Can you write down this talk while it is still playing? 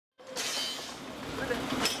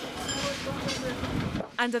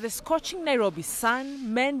Under the scorching Nairobi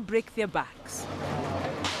sun, men break their backs.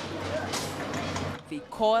 They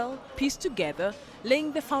coil, piece together,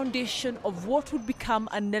 laying the foundation of what would become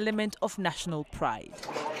an element of national pride.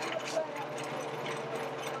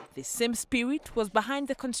 The same spirit was behind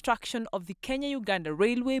the construction of the Kenya-Uganda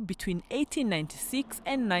Railway between 1896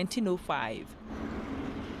 and 1905.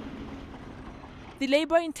 The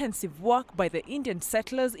labor-intensive work by the Indian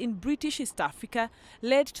settlers in British East Africa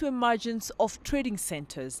led to emergence of trading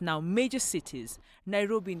centers, now major cities,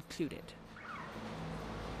 Nairobi included.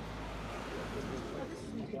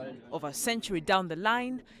 Over a century down the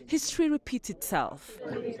line, history repeats itself.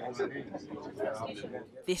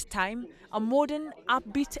 This time, a modern,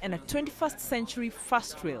 upbeat and a 21st century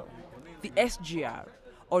fast rail, the SGR,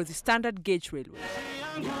 or the Standard Gauge Railway.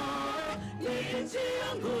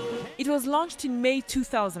 It was launched in May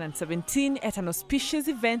 2017 at an auspicious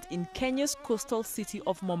event in Kenya's coastal city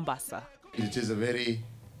of Mombasa. It is a very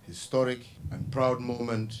historic and proud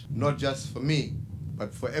moment, not just for me,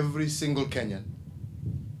 but for every single Kenyan,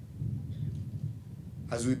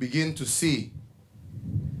 as we begin to see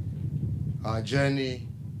our journey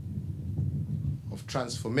of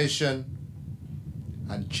transformation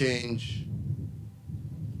and change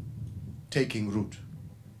taking root.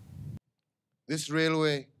 This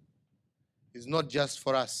railway is not just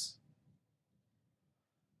for us.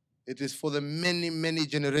 It is for the many, many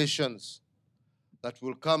generations that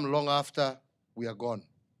will come long after we are gone.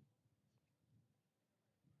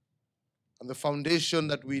 And the foundation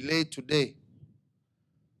that we lay today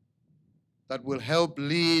that will help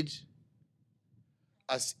lead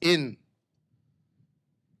us in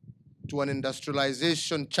to an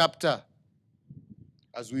industrialization chapter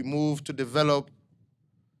as we move to develop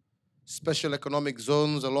special economic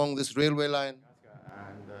zones along this railway line.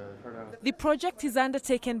 The project is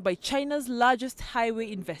undertaken by China's largest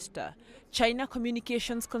highway investor, China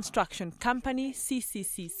Communications Construction Company,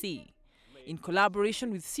 CCCC, in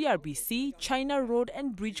collaboration with CRBC, China Road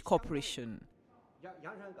and Bridge Corporation.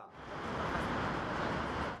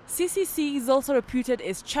 CCC is also reputed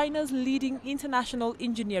as China's leading international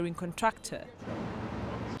engineering contractor.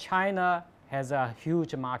 China has a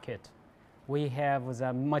huge market. We have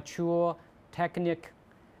the mature technique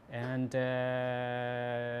and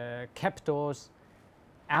capitals.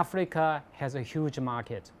 Africa has a huge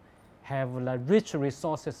market, have the rich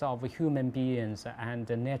resources of human beings and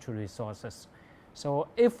natural resources. So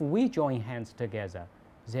if we join hands together,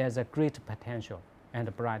 there's a great potential and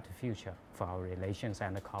a bright future for our relations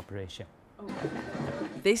and cooperation.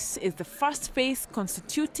 This is the first phase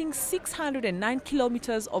constituting 609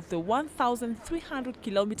 kilometers of the 1,300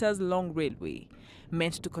 kilometers long railway,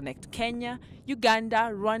 meant to connect Kenya, Uganda,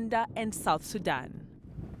 Rwanda and South Sudan.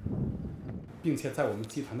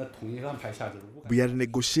 We are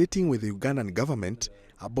negotiating with the Ugandan government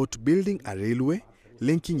about building a railway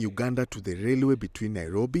linking Uganda to the railway between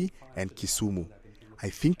Nairobi and Kisumu. I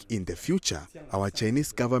think in the future, our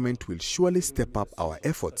Chinese government will surely step up our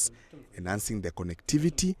efforts, enhancing the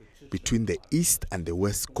connectivity between the east and the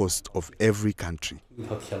west coast of every country.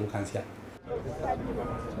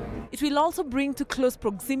 It will also bring to close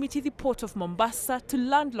proximity the port of Mombasa to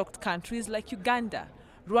landlocked countries like Uganda,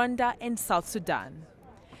 Rwanda and South Sudan.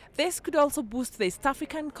 This could also boost the East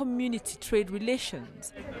African community trade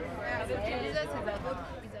relations.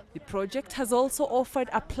 The project has also offered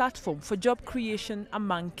a platform for job creation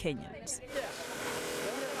among Kenyans.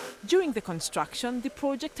 During the construction, the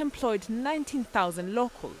project employed 19,000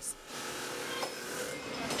 locals.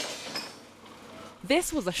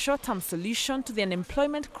 This was a short-term solution to the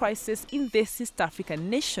unemployment crisis in this East African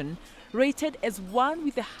nation, rated as one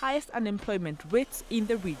with the highest unemployment rates in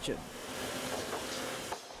the region.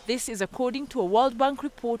 This is according to a World Bank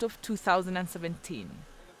report of 2017.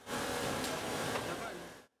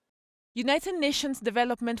 United Nations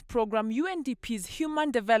Development Programme UNDP's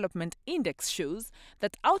Human Development Index shows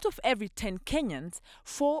that out of every 10 Kenyans,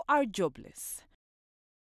 4 are jobless.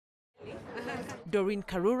 Doreen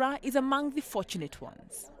Karura is among the fortunate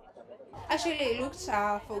ones. Actually, I looked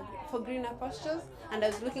for greener pastures and I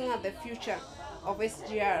was looking at the future of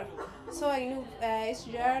SGR. So I knew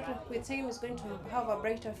SGR with time is going to have a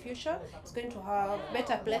brighter future, it's going to have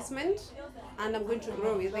better placement, and I'm going to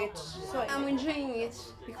grow with it. So I'm enjoying it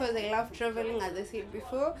because I love traveling, as I said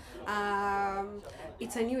before.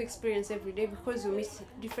 It's a new experience every day because you meet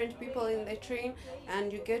different people in the train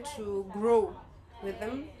and you get to grow with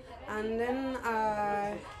them. And then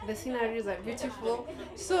the sceneries are beautiful.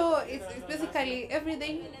 So it's basically every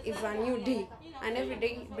day is a new day. And every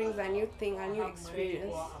day brings a new thing, a new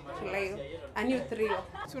experience to life, a new thrill.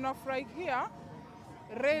 Tunafurahia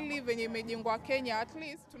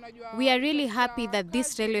We are really happy that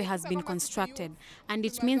this railway has been constructed, and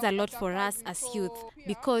it means a lot for us as youth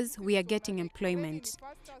because we are getting employment.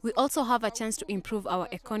 We also have a chance to improve our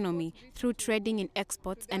economy through trading in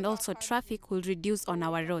exports, and also traffic will reduce on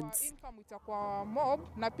our roads.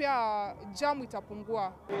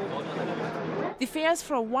 The fares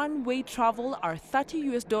for one-way travel are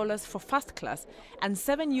 $30 for first class and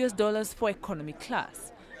 $7 for economy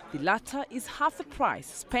class. The latter is half the price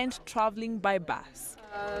spent traveling by bus.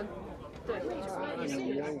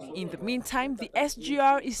 In the meantime, the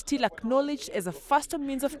SGR is still acknowledged as a faster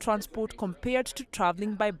means of transport compared to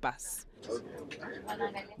traveling by bus.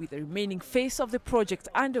 With the remaining phase of the project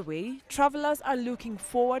underway, travelers are looking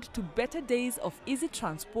forward to better days of easy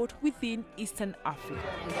transport within Eastern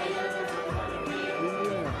Africa.